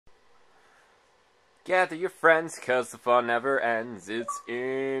Gather your friends, cause the fun never ends. It's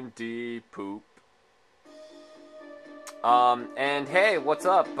indie poop. And hey, what's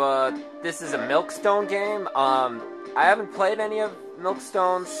up? This is a Milkstone game. I haven't played any of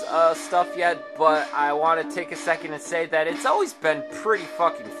Milkstone's stuff yet, but I want to take a second and say that it's always been pretty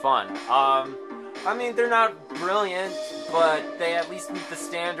fucking fun. I mean, they're not brilliant, but they at least meet the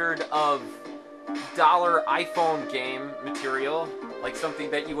standard of dollar iPhone game material. Like something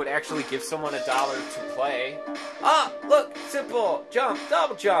that you would actually give someone $1 to play. Ah, look, simple, jump,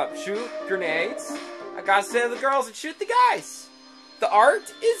 double jump, shoot, grenades. I gotta save the girls and shoot the guys. The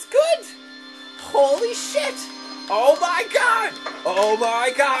art is good. Holy shit. Oh my god. Oh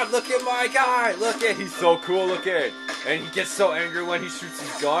my god, look at my guy. Look at, he's so cool looking. And he gets so angry when he shoots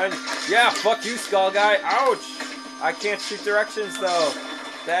his gun. Yeah, fuck you, skull guy. Ouch. I can't shoot directions though.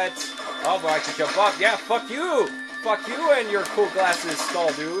 That's, oh, but I can jump up. Yeah, fuck you. Fuck you and your cool glasses,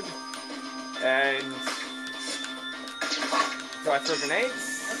 skull dude. And do I throw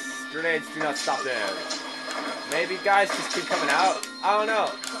grenades? Grenades do not stop them. Maybe guys just keep coming out. I don't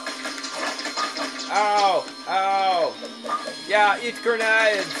know. Ow! Ow! Yeah, eat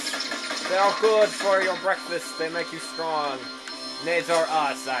grenades! They're good for your breakfast. They make you strong. Nades are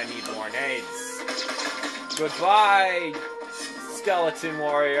us. I need more nades. Goodbye, skeleton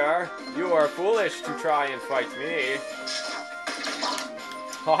warrior. You are foolish to try and fight me.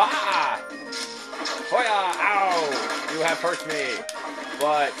 Ha ha! Hoya! Ow! You have hurt me.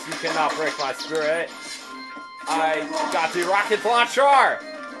 But you cannot break my spirit. I got the rocket launcher!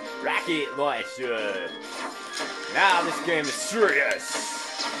 Rocket launcher! Now this game is serious!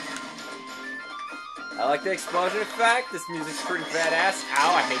 I like the explosion effect. This music's pretty badass.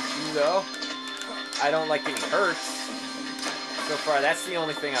 Ow, I hate you though. I don't like getting hurt. So far, that's the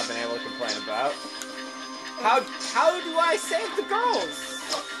only thing I've been able to complain about. How do I save the girls?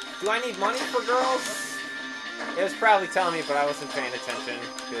 Do I need money for girls? It was probably telling me, but I wasn't paying attention,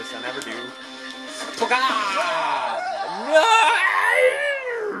 because I never do. No!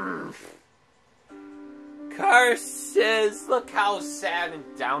 Curses! Look how sad and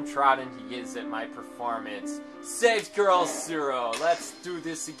downtrodden he is at my performance. Saved girl Zero. Let's do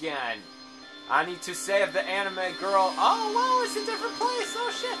this again. I need to save the anime girl. Oh, whoa, it's a different place.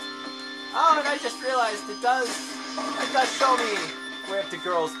 Oh, shit. Oh, and I just realized it does show me where the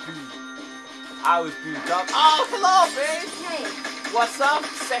girls be. I was being dumped. Oh, hello, babe. Hey. What's up,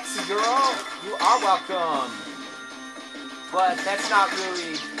 sexy girl? You are welcome. But that's not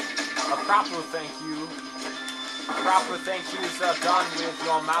really a proper thank you. Proper thank yous are done with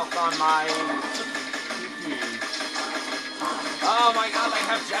your mouth on my pee-pee. Oh my god, I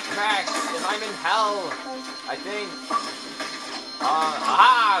have jetpacks, and I'm in hell, I think.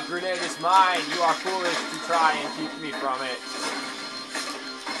 Aha! Grenade is mine. You are foolish to try and keep me from it.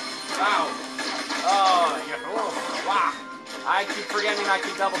 Ow! Oh, wow! I keep forgetting I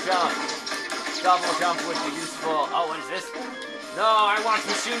can double jump. Double jump would be useful. Oh, what is this? No, I want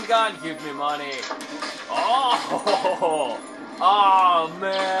machine gun. Give me money. Oh! Oh,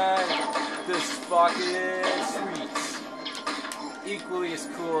 man! This fucking sweet. Equally as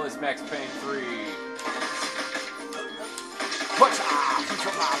cool as Max Payne 3. I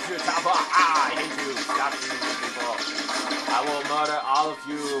hate you. Stop shooting people. I will murder all of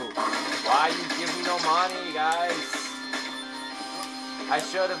you. Why you give me no money, guys? I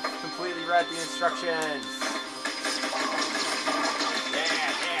should have completely read the instructions.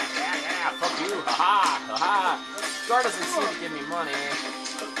 Yeah. Fuck you. Haha. Scar doesn't seem to give me money.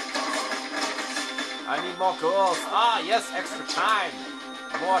 I need more goals. Ah, yes, extra time.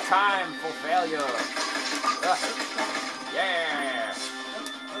 More time for failure. Yeah.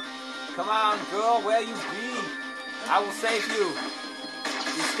 Come on, girl, where you be? I will save you.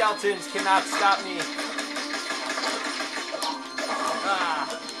 These skeletons cannot stop me.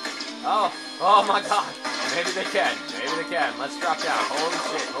 Ah. Oh my god. Maybe they can. Let's drop down.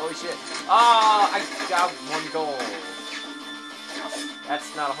 Holy shit. Oh, I got one goal.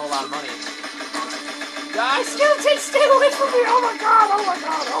 That's not a whole lot of money. Die, skeletons, stay away from me! Oh my god, I'm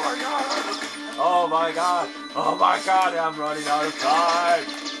running out of time!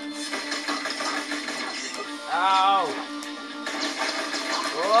 Ow!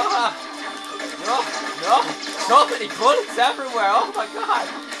 No! So many bullets everywhere! Oh my god!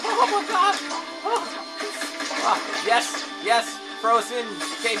 Oh. Yes! Frozen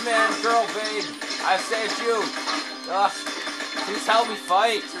caveman girl babe! I've saved you! Please help me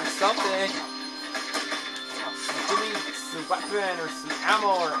fight or something! Give me some weapon or some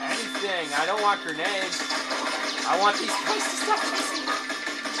ammo or anything. I don't want grenades. I want these guys to stop chasing me.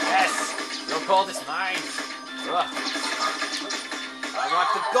 Yes! Your gold is mine. Ugh. I want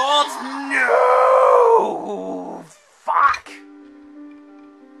the gold. No!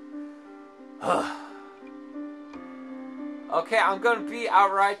 Okay, I'm gonna be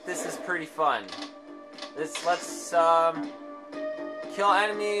outright. This is pretty fun. Let's kill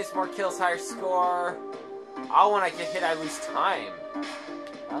enemies, more kills, higher score. Oh, when I get hit, I lose time.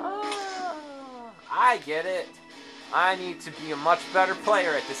 Oh, I get it. I need to be a much better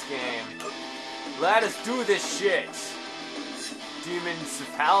player at this game. Let us do this shit. Demons of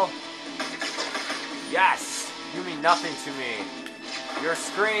hell. Yes, you mean nothing to me. Your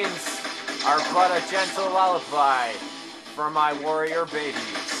screams are but a gentle lullaby for my warrior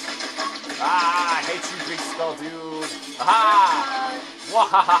babies. Ah, I hate you, big skull dude. Ah!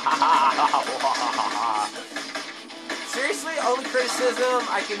 Wahahaha! Seriously, only criticism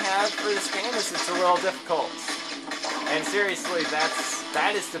I can have for this game is it's a little difficult. And seriously,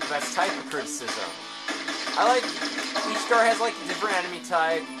 that is the best type of criticism. I like each door has like a different enemy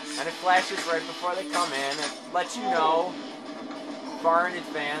type, and it flashes right before they come in. It lets you know far in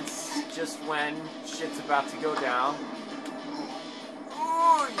advance just when shit's about to go down.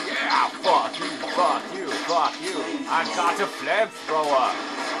 Oh yeah, fuck you, fuck you, fuck you. I got a flamethrower.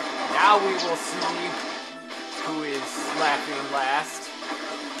 Now we will see who is laughing last.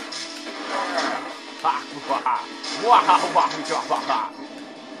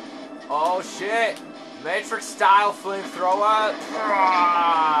 Oh shit! Matrix style flamethrower.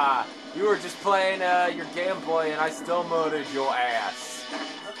 You were just playing your Game Boy and I still murdered your ass.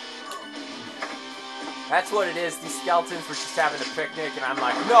 That's what it is. These skeletons were just having a picnic and I'm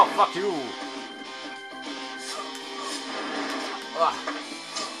like, no, fuck you. Ugh.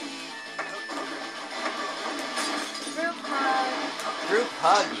 Group hug. Group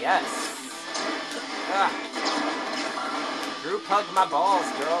hug, yes. Ugh. Group hug my balls,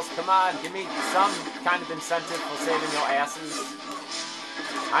 girls. Come on, give me some kind of incentive for saving your asses.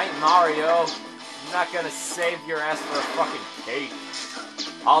 I ain't Mario. I'm not gonna save your ass for a fucking cake.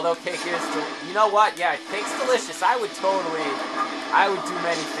 Although cake is, you know what? Yeah, cake's delicious. I would do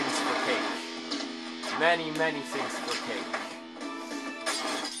many things for cake. Many, many things for cake.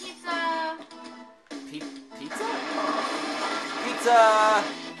 Pizza. Pizza? Pizza!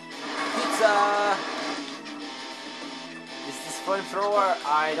 Pizza! Is this flamethrower?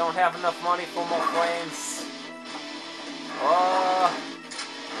 I don't have enough money for more flames. Oh,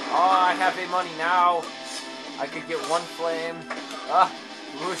 I have a money now. I could get one flame.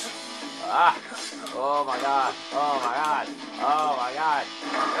 Whoosh. Oh my god. Oh my god. Oh my god.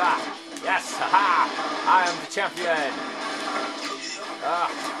 Yes, haha. I am the champion.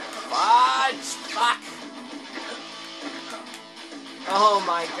 Fudge. Fuck. Oh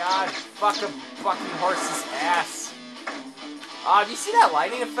my god. Fuck a fucking horse's ass. Do you see that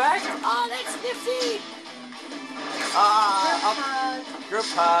lightning effect? Oh, that's nifty. Group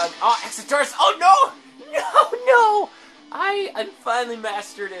hug. Oh, exit doors. Oh no! No! I finally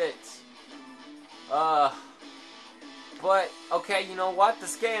mastered it. But okay, you know what?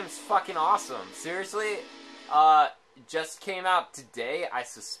 This game's fucking awesome. Seriously, it just came out today, I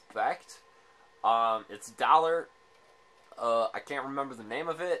suspect. It's $1. I can't remember the name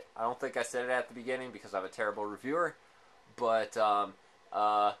of it. I don't think I said it at the beginning because I'm a terrible reviewer. But or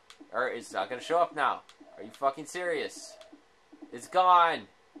it's not gonna show up now. Are you fucking serious? It's gone.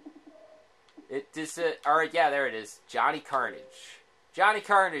 Alright, yeah, there it is. Johnny Carnage. Johnny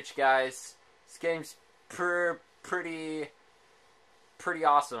Carnage, guys. This game's pretty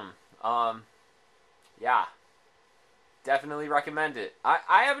awesome. Yeah. Definitely recommend it.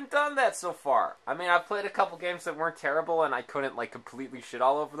 I haven't done that so far. I mean, I've played a couple games that weren't terrible and I couldn't, like, completely shit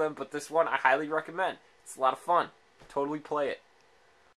all over them, but this one I highly recommend. It's a lot of fun. Totally play it.